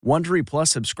Wondery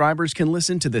Plus subscribers can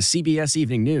listen to the CBS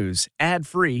Evening News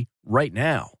ad-free right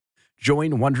now.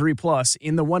 Join Wondery Plus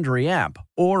in the Wondery app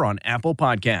or on Apple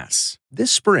Podcasts.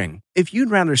 This spring, if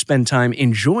you'd rather spend time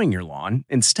enjoying your lawn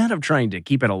instead of trying to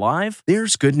keep it alive,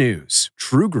 there's good news.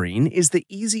 True Green is the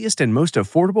easiest and most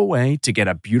affordable way to get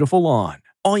a beautiful lawn.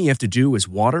 All you have to do is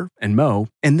water and mow,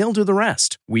 and they'll do the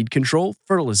rest. Weed control,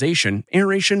 fertilization,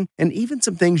 aeration, and even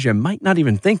some things you might not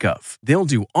even think of. They'll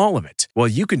do all of it, while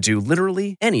you can do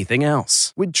literally anything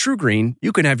else. With True Green,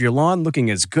 you can have your lawn looking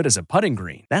as good as a putting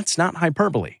green. That's not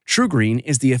hyperbole. True Green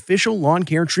is the official lawn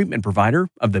care treatment provider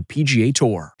of the PGA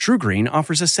Tour. True Green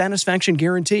offers a satisfaction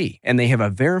guarantee, and they have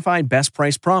a verified best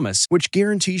price promise, which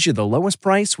guarantees you the lowest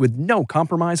price with no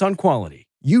compromise on quality.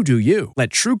 You do you. Let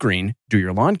True Green do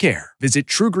your lawn care. Visit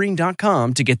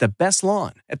TrueGreen.com to get the best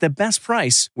lawn at the best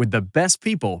price with the best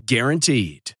people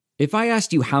guaranteed. If I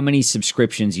asked you how many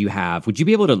subscriptions you have, would you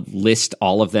be able to list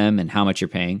all of them and how much you're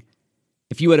paying?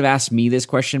 If you would have asked me this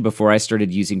question before I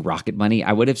started using Rocket Money,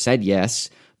 I would have said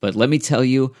yes. But let me tell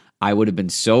you, I would have been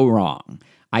so wrong.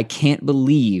 I can't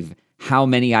believe how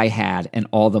many I had and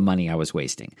all the money I was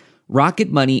wasting. Rocket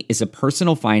Money is a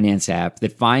personal finance app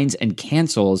that finds and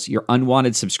cancels your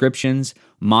unwanted subscriptions,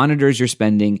 monitors your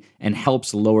spending, and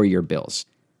helps lower your bills.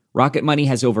 Rocket Money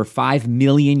has over 5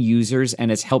 million users and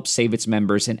has helped save its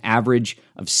members an average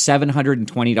of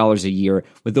 $720 a year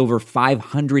with over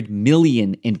 500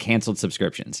 million in canceled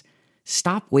subscriptions.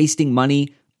 Stop wasting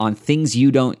money on things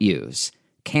you don't use.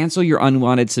 Cancel your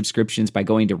unwanted subscriptions by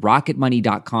going to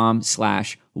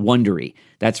rocketmoney.com/Wondery.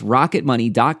 That's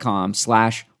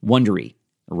rocketmoney.com/Wondery.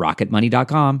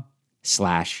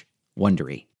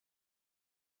 rocketmoney.com/Wondery.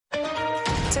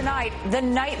 Tonight, the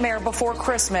nightmare before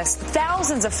Christmas.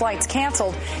 Thousands of flights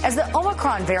canceled as the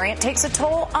Omicron variant takes a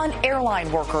toll on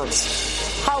airline workers.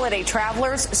 Holiday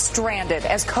travelers stranded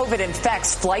as COVID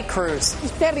infects flight crews.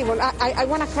 It's terrible. I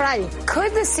want to cry.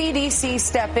 Could the CDC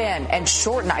step in and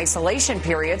shorten isolation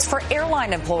periods for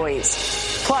airline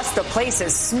employees? Plus, the place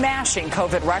is smashing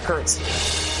COVID records.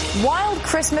 Wild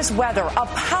Christmas weather, a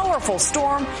powerful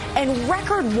storm, and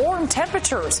record warm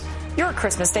temperatures. Your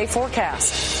Christmas Day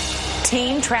forecast.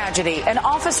 Teen tragedy. An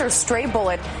officer's stray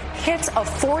bullet hits a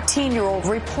 14-year-old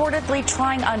reportedly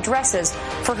trying on dresses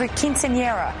for her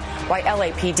quinceañera. Why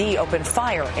LAPD opened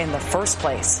fire in the first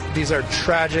place. These are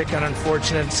tragic and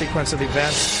unfortunate sequence of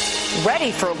events.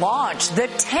 Ready for launch, the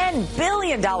 $10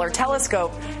 billion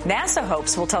telescope NASA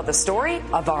hopes will tell the story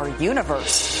of our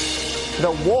universe.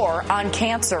 The war on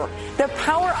cancer, the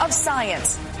power of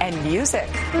science and music.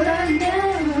 But I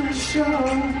never show.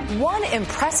 One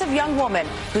impressive young woman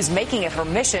who's making it her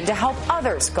mission to help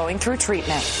others going through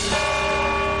treatment.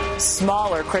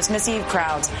 Smaller Christmas Eve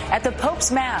crowds at the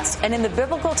Pope's Mass and in the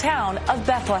biblical town of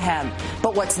Bethlehem.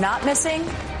 But what's not missing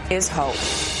is hope.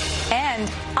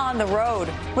 And on the road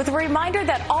with a reminder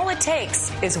that all it takes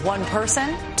is one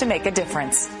person to make a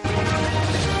difference.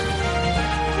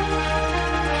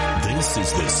 This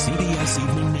is the CBS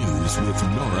Evening News with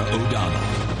Norah O'Donnell,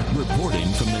 reporting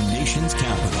from the nation's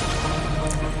capital.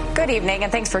 Good evening,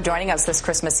 and thanks for joining us this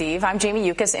Christmas Eve. I'm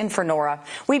Jamie Yukas in for Norah.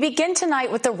 We begin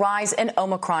tonight with the rise in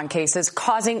Omicron cases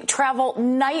causing travel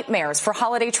nightmares for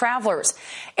holiday travelers.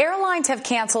 Airlines have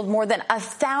canceled more than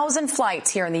 1,000 flights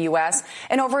here in the U.S.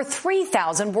 and over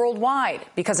 3,000 worldwide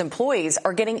because employees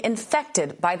are getting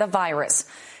infected by the virus.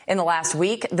 In the last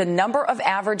week, the number of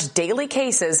average daily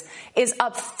cases is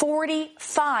up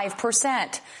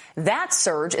 45%. That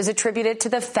surge is attributed to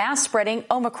the fast-spreading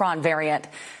Omicron variant.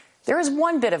 There is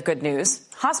one bit of good news.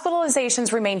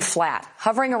 Hospitalizations remain flat,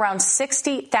 hovering around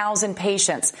 60,000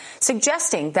 patients,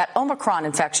 suggesting that Omicron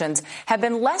infections have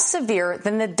been less severe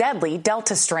than the deadly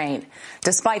Delta strain.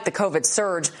 Despite the COVID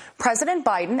surge, President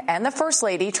Biden and the First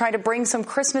Lady try to bring some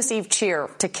Christmas Eve cheer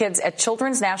to kids at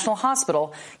Children's National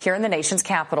Hospital here in the nation's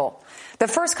capital. The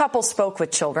first couple spoke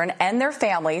with children and their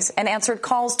families and answered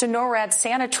calls to NORAD's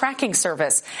Santa tracking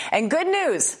service. And good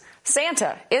news,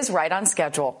 Santa is right on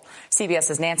schedule.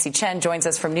 CBS's Nancy Chen joins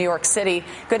us from New York City.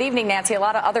 Good evening, Nancy. A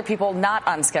lot of other people not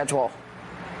on schedule.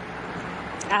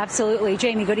 Absolutely.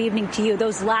 Jamie, good evening to you.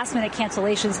 Those last-minute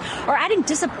cancellations are adding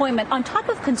disappointment on top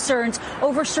of concerns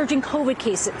over surging COVID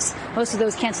cases. Most of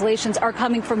those cancellations are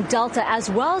coming from Delta as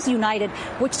well as United,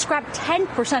 which scrapped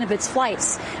 10% of its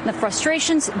flights. And the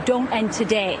frustrations don't end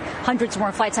today. Hundreds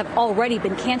more flights have already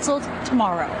been canceled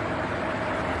tomorrow.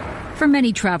 For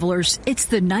many travelers, it's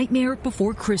the nightmare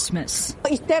before Christmas.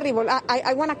 It's terrible.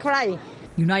 I want to cry.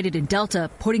 United and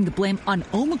Delta putting the blame on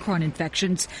Omicron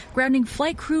infections, grounding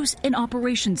flight crews and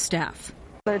operations staff.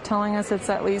 They're telling us it's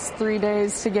at least 3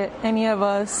 days to get any of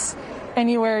us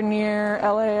anywhere near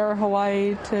LA or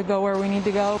Hawaii to go where we need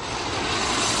to go.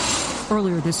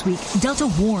 Earlier this week, Delta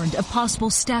warned of possible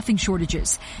staffing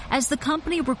shortages as the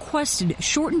company requested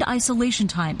shortened isolation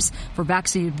times for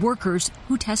vaccinated workers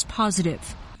who test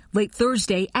positive. Late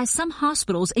Thursday, as some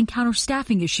hospitals encounter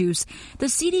staffing issues, the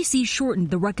CDC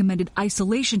shortened the recommended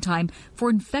isolation time for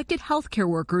infected healthcare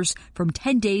workers from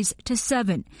 10 days to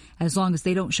 7, as long as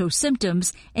they don't show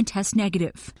symptoms and test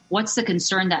negative. What's the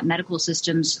concern that medical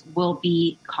systems will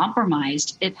be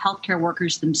compromised if healthcare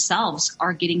workers themselves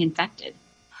are getting infected?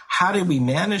 How do we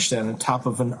manage that on top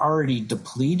of an already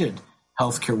depleted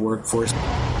healthcare workforce?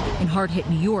 In hard-hit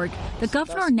New York, the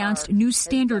governor announced new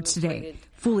standards today.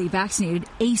 Fully vaccinated,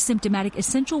 asymptomatic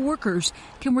essential workers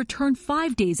can return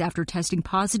 5 days after testing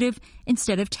positive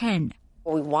instead of 10.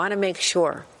 We want to make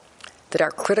sure that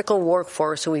our critical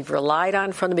workforce, who we've relied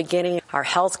on from the beginning, our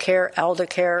health care, elder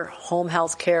care, home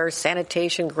health care,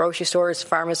 sanitation, grocery stores,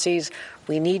 pharmacies,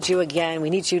 we need you again. We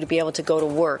need you to be able to go to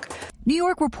work. New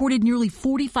York reported nearly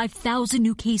 45,000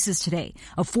 new cases today,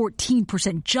 a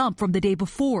 14% jump from the day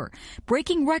before,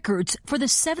 breaking records for the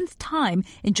 7th time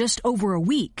in just over a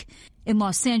week. In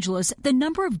Los Angeles, the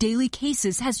number of daily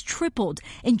cases has tripled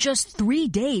in just 3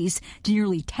 days to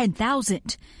nearly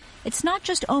 10,000. It's not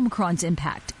just Omicron's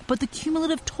impact, but the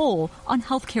cumulative toll on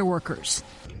healthcare workers.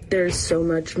 There's so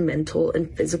much mental and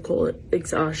physical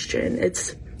exhaustion.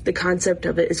 The concept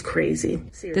of it is crazy.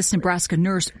 Seriously. This Nebraska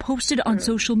nurse posted on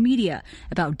social media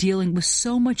about dealing with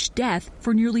so much death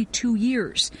for nearly 2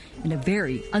 years in a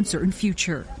very uncertain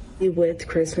future. With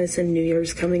Christmas and New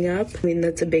Year's coming up,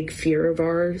 that's a big fear of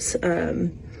ours.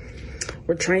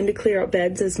 We're trying to clear out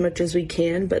beds as much as we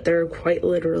can, but there are quite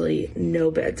literally no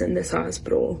beds in this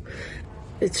hospital.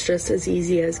 It's just as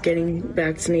easy as getting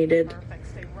vaccinated,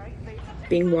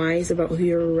 being wise about who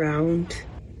you're around.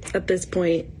 At this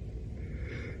point,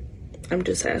 I'm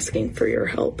just asking for your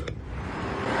help.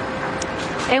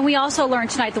 And we also learned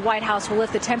tonight the White House will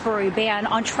lift the temporary ban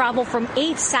on travel from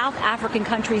 8 South African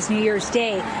countries New Year's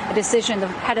Day, a decision the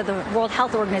head of the World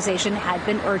Health Organization had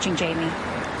been urging, Jamie.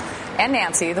 And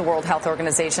Nancy, the World Health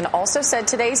Organization, also said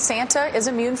today Santa is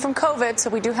immune from COVID, so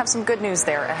we do have some good news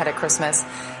there ahead of Christmas.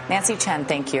 Nancy Chen,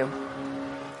 thank you.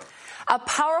 A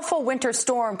powerful winter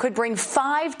storm could bring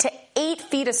 5 to 8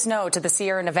 feet of snow to the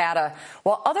Sierra Nevada,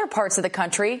 while other parts of the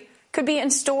country could be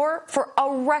in store for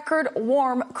a record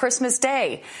warm Christmas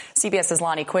day. CBS's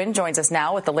Lonnie Quinn joins us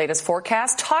now with the latest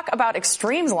forecast. Talk about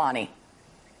extremes, Lonnie.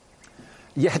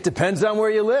 Yeah, it depends on where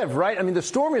you live, right? I mean, the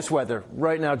stormiest weather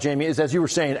right now, Jamie, is, as you were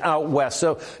saying, out west.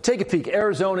 So take a peek.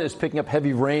 Arizona is picking up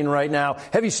heavy rain right now.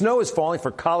 Heavy snow is falling for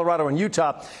Colorado and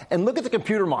Utah. And look at the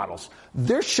computer models.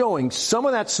 They're showing some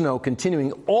of that snow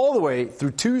continuing all the way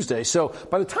through Tuesday. So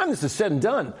by the time this is said and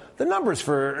done, the numbers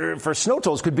for snow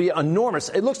totals could be enormous.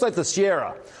 It looks like the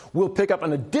Sierra will pick up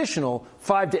an additional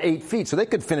 5 to 8 feet. So they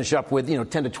could finish up with,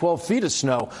 10 to 12 feet of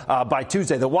snow by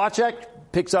Tuesday. The Wasatch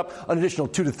picks up an additional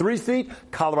 2 to 3 feet.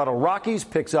 Colorado Rockies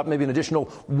picks up maybe an additional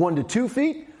 1 to 2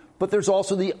 feet. But there's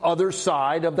also the other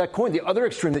side of that coin, the other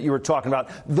extreme that you were talking about.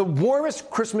 The warmest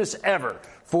Christmas ever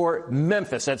for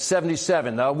Memphis at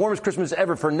 77. The warmest Christmas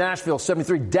ever for Nashville,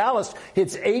 73. Dallas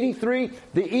hits 83.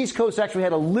 The East Coast actually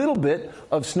had a little bit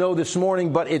of snow this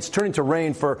morning, but it's turning to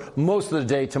rain for most of the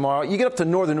day tomorrow. You get up to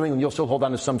northern New England, you'll still hold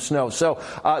on to some snow. So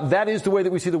that is the way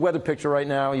that we see the weather picture right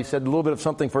now. You said a little bit of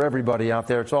something for everybody out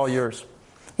there. It's all yours.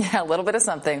 Yeah, a little bit of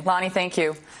something. Lonnie, thank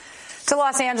you. To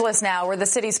Los Angeles now, where the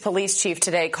city's police chief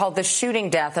today called the shooting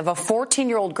death of a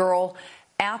 14-year-old girl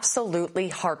absolutely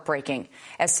heartbreaking.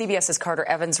 As CBS's Carter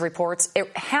Evans reports,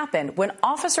 it happened when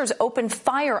officers opened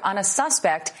fire on a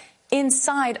suspect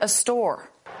inside a store.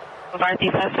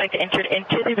 The suspect entered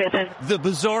into the business. The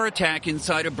bizarre attack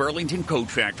inside a Burlington coat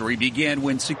factory began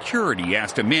when security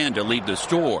asked a man to leave the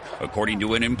store, according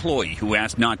to an employee who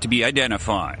asked not to be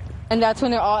identified. And that's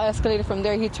when it all escalated from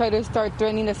there. He tried to start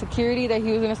threatening the security that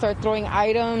he was going to start throwing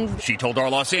items. She told our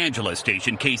Los Angeles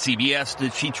station, KCBS,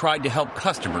 that she tried to help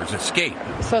customers escape.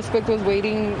 The suspect was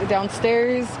waiting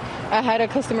downstairs. I had a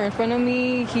customer in front of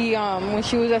me. As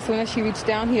soon as she reached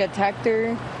down, he attacked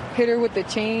her, hit her with the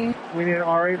chain. We need an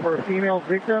RA for a female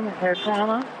victim, head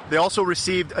trauma. They also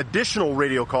received additional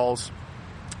radio calls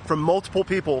from multiple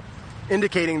people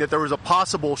indicating that there was a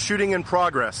possible shooting in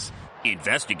progress.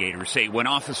 Investigators say when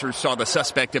officers saw the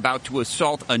suspect about to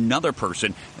assault another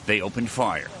person, they opened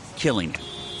fire, killing him.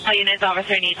 All units,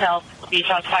 officer needs help. Be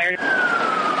shots fired.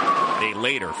 They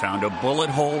later found a bullet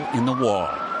hole in the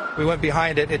wall. We went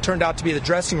behind it. It turned out to be the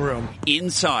dressing room.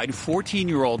 Inside,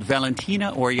 14-year-old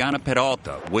Valentina Oriana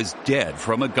Peralta was dead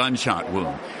from a gunshot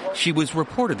wound. She was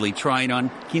reportedly trying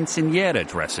on quinceañera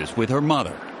dresses with her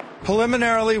mother.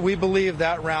 Preliminarily, we believe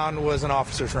that round was an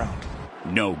officer's round.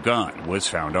 No gun was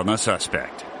found on the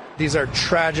suspect. These are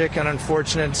tragic and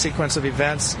unfortunate sequence of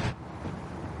events.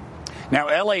 Now,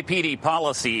 LAPD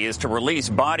policy is to release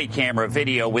body camera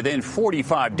video within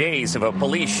 45 days of a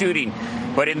police shooting.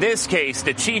 But in this case,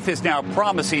 the chief is now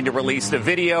promising to release the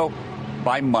video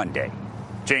by Monday.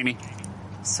 Jamie?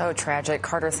 So tragic.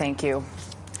 Carter, thank you.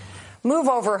 Move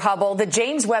over, Hubble. The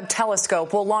James Webb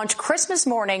Telescope will launch Christmas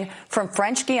morning from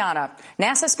French Guiana.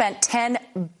 NASA spent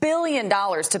 $10 billion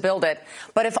to build it.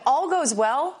 But if all goes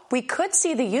well, we could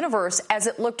see the universe as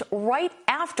it looked right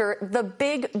after the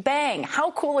Big Bang.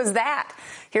 How cool is that?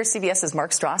 Here's CBS's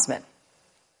Mark Strassman.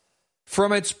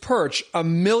 From its perch a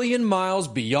million miles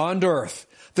beyond Earth,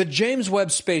 the James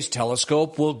Webb Space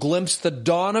Telescope will glimpse the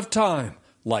dawn of time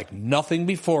like nothing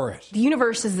before it. The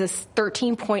universe is this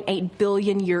 13.8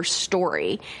 billion year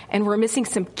story, and we're missing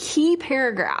some key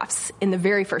paragraphs in the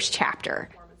very first chapter.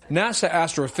 NASA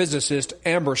astrophysicist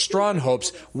Amber Strawn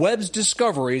hopes Webb's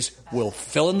discoveries will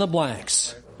fill in the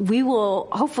blanks. We will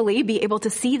hopefully be able to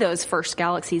see those first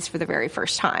galaxies for the very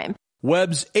first time.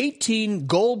 Webb's 18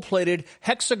 gold-plated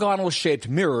hexagonal-shaped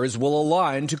mirrors will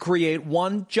align to create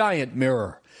one giant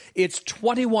mirror. It's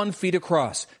 21 feet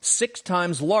across, 6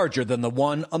 times larger than the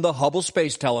one on the Hubble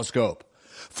Space Telescope.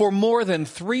 For more than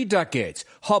 3 decades,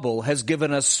 Hubble has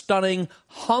given us stunning,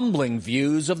 humbling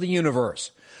views of the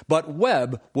universe. But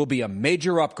Webb will be a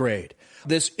major upgrade.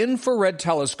 This infrared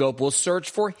telescope will search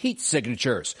for heat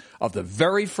signatures of the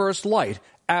very first light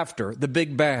after the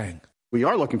Big Bang. We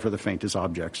are looking for the faintest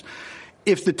objects.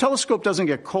 If the telescope doesn't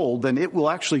get cold, then it will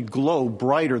actually glow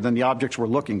brighter than the objects we're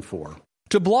looking for.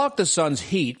 To block the sun's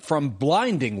heat from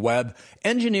blinding Webb,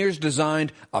 engineers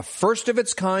designed a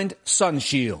first-of-its-kind sun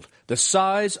shield, the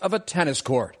size of a tennis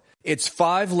court. Its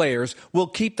 5 layers will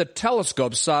keep the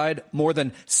telescope side more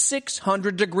than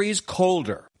 600 degrees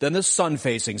colder than the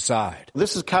sun-facing side.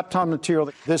 This is Kapton material.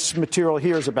 This material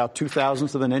here is about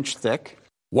 0.02 of an inch thick.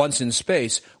 Once in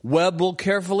space, Webb will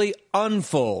carefully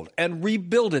unfold and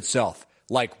rebuild itself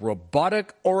like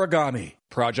robotic origami.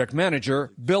 Project manager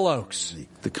Bill Oakes.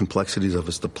 The complexities of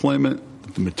its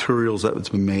deployment, the materials that it's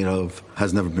been made of,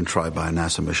 has never been tried by a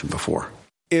NASA mission before.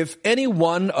 If any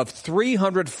one of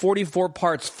 344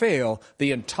 parts fail,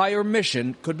 the entire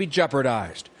mission could be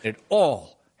jeopardized. It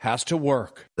all has to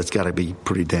work. It's got to be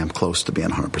pretty damn close to being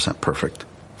 100% perfect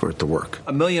for it to work.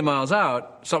 A million miles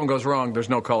out, something goes wrong, there's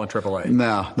no call in AAA.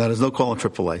 No, that is no call in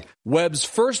AAA. Webb's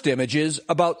first images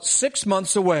about 6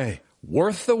 months away.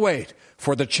 Worth the wait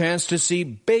for the chance to see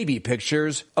baby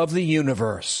pictures of the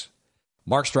universe.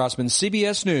 Mark Strassman,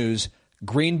 CBS News,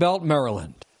 Greenbelt,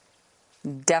 Maryland.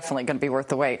 Definitely going to be worth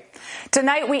the wait.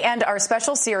 Tonight, we end our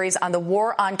special series on the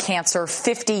war on cancer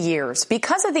 50 years.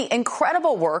 Because of the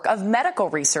incredible work of medical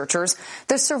researchers,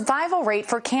 the survival rate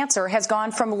for cancer has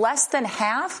gone from less than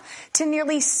half to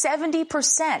nearly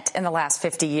 70% in the last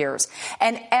 50 years.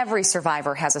 And every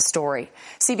survivor has a story.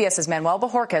 CBS's Manuel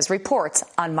Bajorquez reports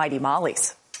on Mighty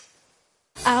Molly's.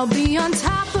 I'll be on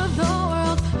top of the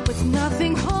world with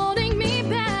nothing holding me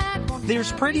back.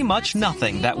 There's pretty much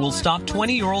nothing that will stop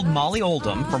 20-year-old Molly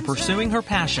Oldham from pursuing her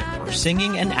passion for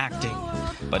singing and acting.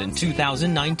 But in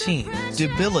 2019,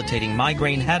 debilitating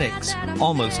migraine headaches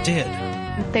almost did.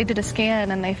 They did a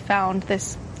scan and they found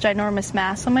this ginormous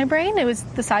mass on my brain. It was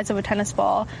the size of a tennis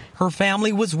ball. Her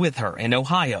family was with her in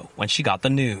Ohio when she got the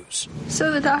news.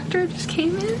 So the doctor just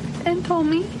came in and told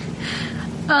me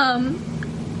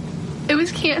it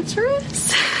was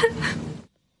cancerous.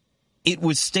 It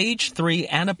was stage 3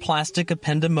 anaplastic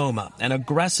ependymoma, an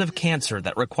aggressive cancer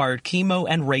that required chemo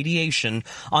and radiation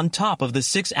on top of the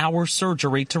 6-hour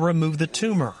surgery to remove the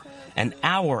tumor. An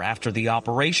hour after the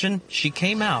operation, she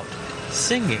came out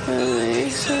singing.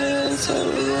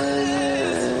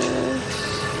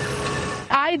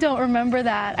 I don't remember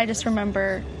that. I just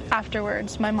remember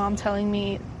afterwards my mom telling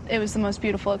me it was the most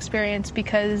beautiful experience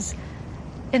because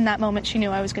in that moment she knew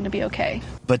I was going to be okay.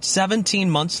 But 17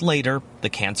 months later, the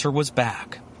cancer was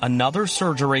back. Another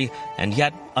surgery and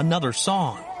yet another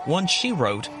song, one she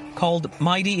wrote called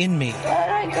Mighty in Me. But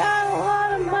I got a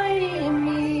lot of mighty in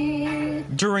me.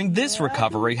 During this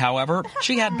recovery, however,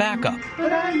 she had backup.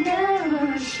 But I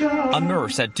never show. A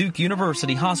nurse at Duke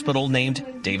University Hospital named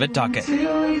David Duckett.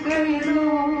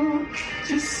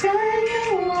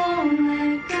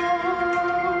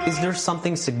 Is there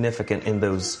something significant in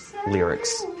those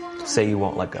lyrics? Say you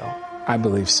won't let go. I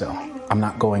believe so. I'm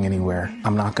not going anywhere.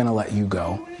 I'm not going to let you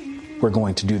go. We're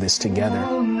going to do this together.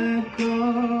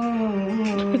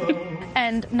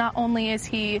 And And not only is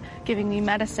he giving me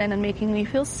medicine and making me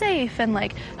feel safe and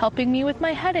like helping me with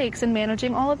my headaches and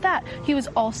managing all of that, he was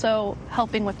also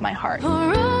helping with my heart.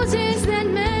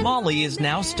 Molly is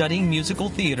now studying musical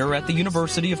theater at the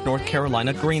University of North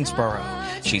Carolina, Greensboro.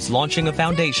 She's launching a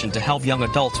foundation to help young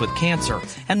adults with cancer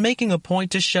and making a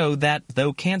point to show that,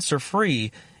 though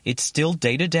cancer-free, it's still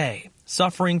day-to-day,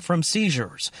 suffering from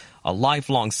seizures, a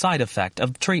lifelong side effect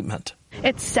of treatment.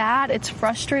 It's sad, it's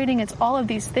frustrating, it's all of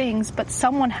these things, but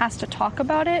someone has to talk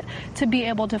about it to be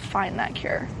able to find that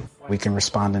cure. We can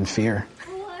respond in fear.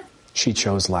 She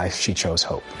chose life, she chose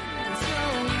hope.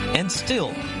 And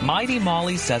still, Mighty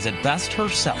Molly says it best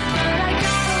herself.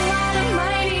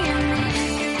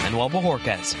 Manuel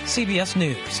Bojorquez, CBS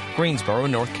News, Greensboro,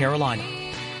 North Carolina.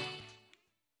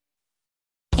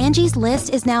 Angie's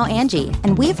List is now Angie,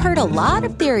 and we've heard a lot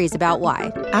of theories about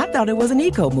why. I thought it was an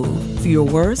eco move. Fewer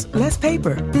words, less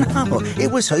paper. No,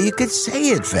 it was so you could say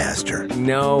it faster.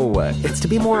 No, it's to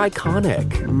be more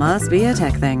iconic. Must be a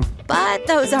tech thing. But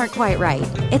those aren't quite right.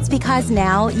 It's because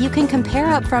now you can compare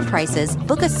upfront prices,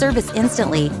 book a service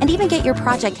instantly, and even get your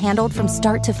project handled from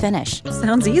start to finish.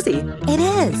 Sounds easy. It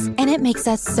is, and it makes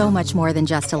us so much more than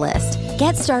just a list.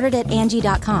 Get started at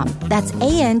Angie.com. That's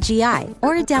ANGI,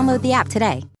 or download the app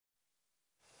today.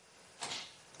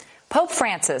 Pope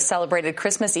Francis celebrated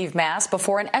Christmas Eve Mass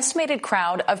before an estimated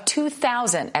crowd of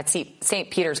 2,000 at St.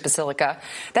 Peter's Basilica.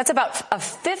 That's about a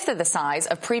fifth of the size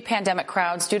of pre-pandemic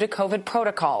crowds due to COVID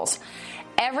protocols.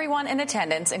 Everyone in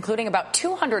attendance, including about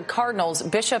 200 cardinals,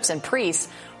 bishops, and priests,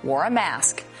 wore a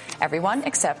mask. Everyone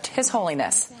except His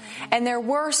Holiness. And there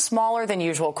were smaller than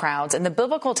usual crowds in the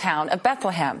biblical town of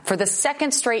Bethlehem for the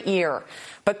second straight year.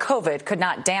 But COVID could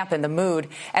not dampen the mood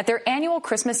at their annual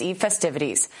Christmas Eve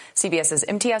festivities. CBS's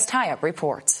MTS Tayeb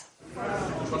reports.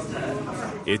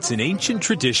 It's an ancient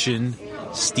tradition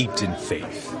steeped in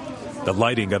faith. The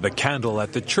lighting of a candle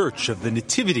at the Church of the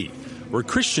Nativity, where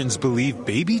Christians believe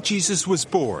baby Jesus was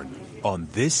born on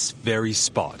this very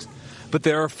spot. But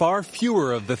there are far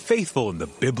fewer of the faithful in the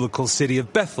biblical city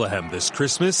of Bethlehem this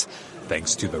Christmas,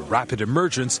 thanks to the rapid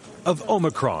emergence of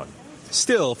Omicron.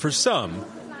 Still, for some,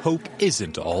 hope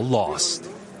isn't all lost.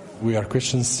 We are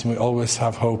Christians, we always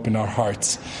have hope in our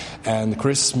hearts. And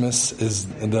Christ is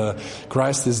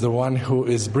the one who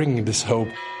is bringing this hope.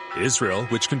 Israel,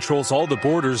 which controls all the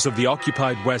borders of the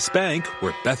occupied West Bank,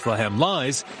 where Bethlehem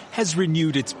lies, has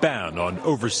renewed its ban on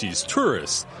overseas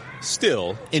tourists.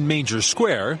 Still, in Manger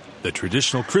Square, the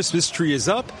traditional Christmas tree is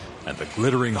up and the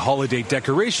glittering holiday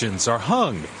decorations are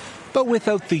hung. But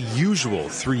without the usual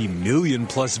 3 million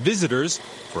plus visitors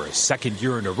for a second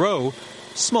year in a row,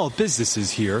 small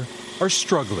businesses here are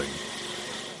struggling.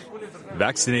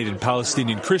 Vaccinated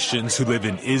Palestinian Christians who live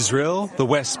in Israel, the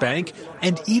West Bank,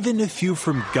 and even a few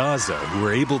from Gaza who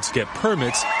are able to get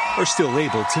permits are still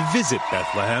able to visit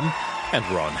Bethlehem and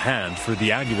were on hand for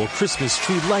the annual Christmas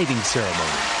tree lighting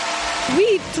ceremony.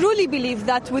 We truly believe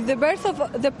that with the birth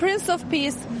of the Prince of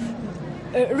Peace,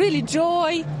 really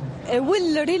joy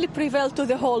will really prevail to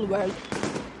the whole world.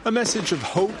 A message of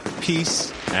hope,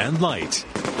 peace, and light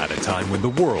at a time when the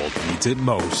world needs it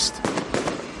most.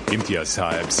 Imtiaz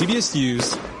Tayeb, CBS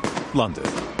News, London.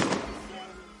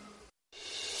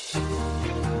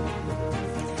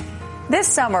 This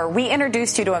summer, we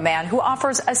introduced you to a man who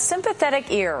offers a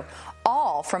sympathetic ear,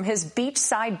 all from his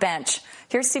beachside bench.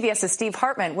 Here's CBS's Steve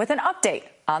Hartman with an update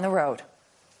on the road.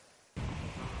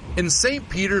 In St.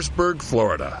 Petersburg,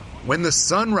 Florida, when the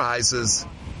sun rises,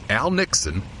 Al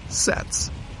Nixon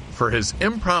sets for his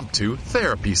impromptu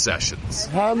therapy sessions.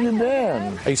 How have you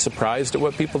been? Are you surprised at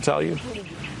what people tell you?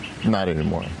 Not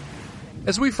anymore.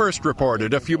 As we first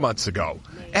reported a few months ago,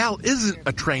 Al isn't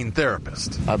a trained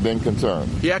therapist. I've been concerned.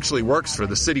 He actually works for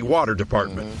the city water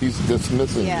department. He's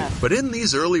dismissing you. But in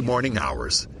these early morning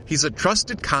hours, he's a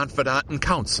trusted confidant and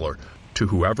counselor to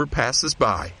whoever passes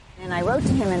by. And I wrote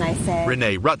to him and I said...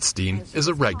 Renee Rutstein is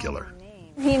a regular.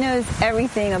 He knows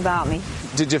everything about me.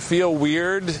 Did you feel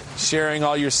weird sharing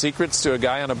all your secrets to a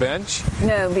guy on a bench?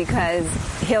 No, because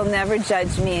he'll never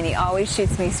judge me and he always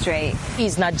shoots me straight.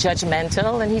 He's not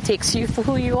judgmental and he takes you for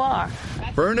who you are.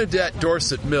 Bernadette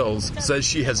Dorset Mills says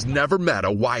she has never met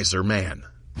a wiser man.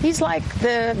 He's like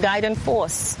the guiding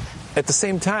force. At the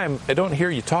same time, I don't hear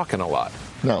you talking a lot.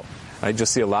 No. I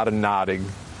just see a lot of nodding,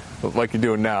 like you're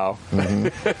doing now.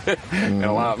 Mm-hmm. And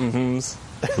a lot of mm-hms.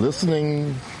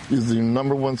 Listening is the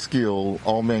number one skill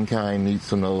all mankind needs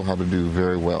to know how to do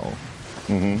very well.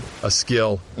 Mm-hmm. A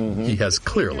skill he has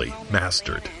clearly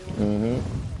mastered. Mm-hmm.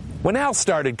 When Al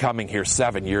started coming here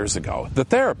 7 years ago, the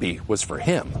therapy was for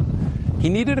him. He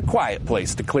needed a quiet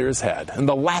place to clear his head, and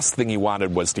the last thing he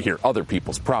wanted was to hear other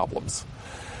people's problems.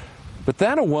 But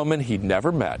then a woman he'd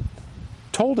never met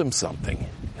told him something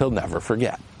he'll never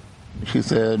forget. She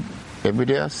said, every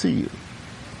day I see you,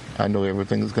 I know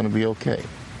everything is going to be okay.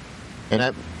 And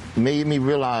that made me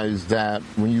realize that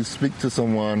when you speak to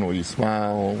someone or you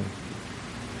smile,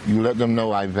 you let them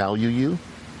know I value you,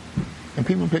 and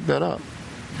people pick that up.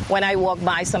 When I walk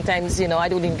by, sometimes, I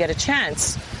don't even get a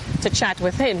chance to chat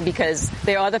with him because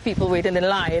there are other people waiting in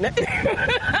line.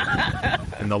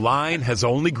 And the line has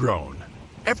only grown.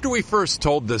 After we first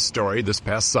told this story this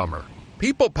past summer,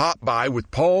 people popped by with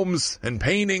poems and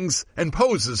paintings and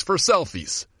poses for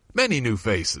selfies. Many new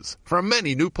faces from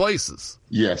many new places.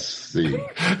 Yes, Steve.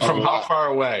 From how far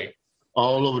away?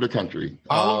 All over the country.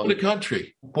 All over the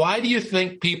country. Why do you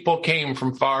think people came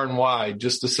from far and wide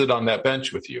just to sit on that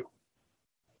bench with you?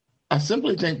 I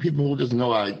simply think people just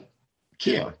know I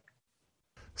care.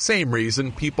 Same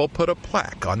reason people put a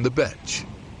plaque on the bench.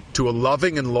 To a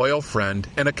loving and loyal friend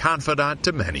and a confidant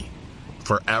to many.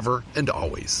 Forever and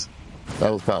always.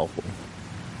 That was powerful.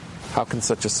 How can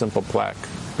such a simple plaque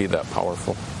be that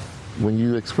powerful? When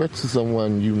you express to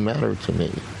someone, you matter to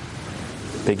me.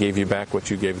 They gave you back what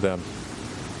you gave them.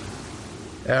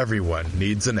 Everyone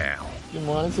needs an Al. Good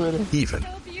morning, sweetie. Even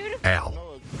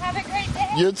Al. Have a great day.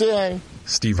 You too.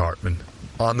 Steve Hartman,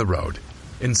 on the road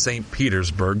in St.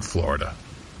 Petersburg, Florida.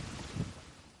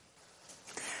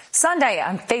 Sunday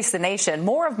on Face the Nation,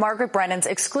 more of Margaret Brennan's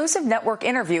exclusive network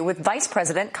interview with Vice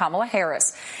President Kamala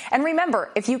Harris. And remember,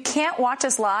 if you can't watch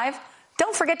us live,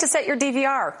 don't forget to set your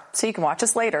DVR so you can watch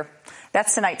us later.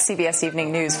 That's tonight's CBS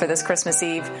Evening News for this Christmas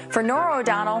Eve. For Norah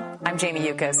O'Donnell, I'm Jamie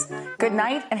Yukas. Good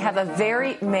night and have a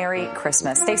very Merry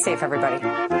Christmas. Stay safe, everybody.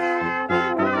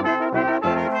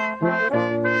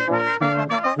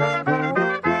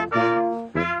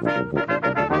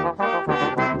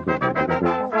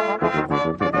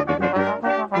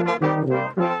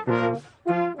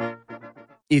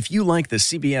 If you like the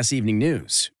CBS Evening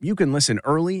News, you can listen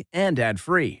early and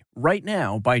ad-free right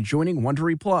now by joining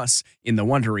Wondery Plus in the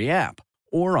Wondery app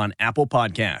or on Apple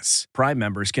Podcasts. Prime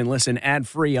members can listen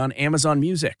ad-free on Amazon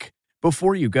Music.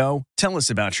 Before you go, tell us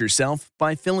about yourself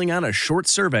by filling out a short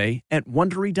survey at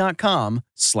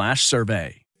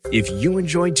Wondery.com/survey. If you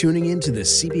enjoy tuning in to the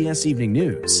CBS Evening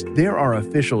News, there are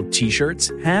official t-shirts,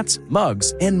 hats,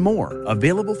 mugs, and more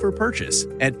available for purchase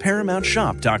at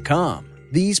ParamountShop.com.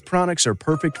 These products are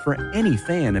perfect for any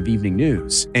fan of evening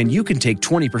news, and you can take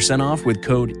 20% off with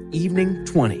code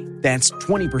EVENING20. That's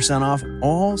 20% off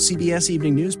all CBS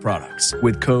Evening News products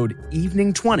with code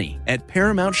EVENING20 at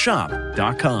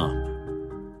ParamountShop.com.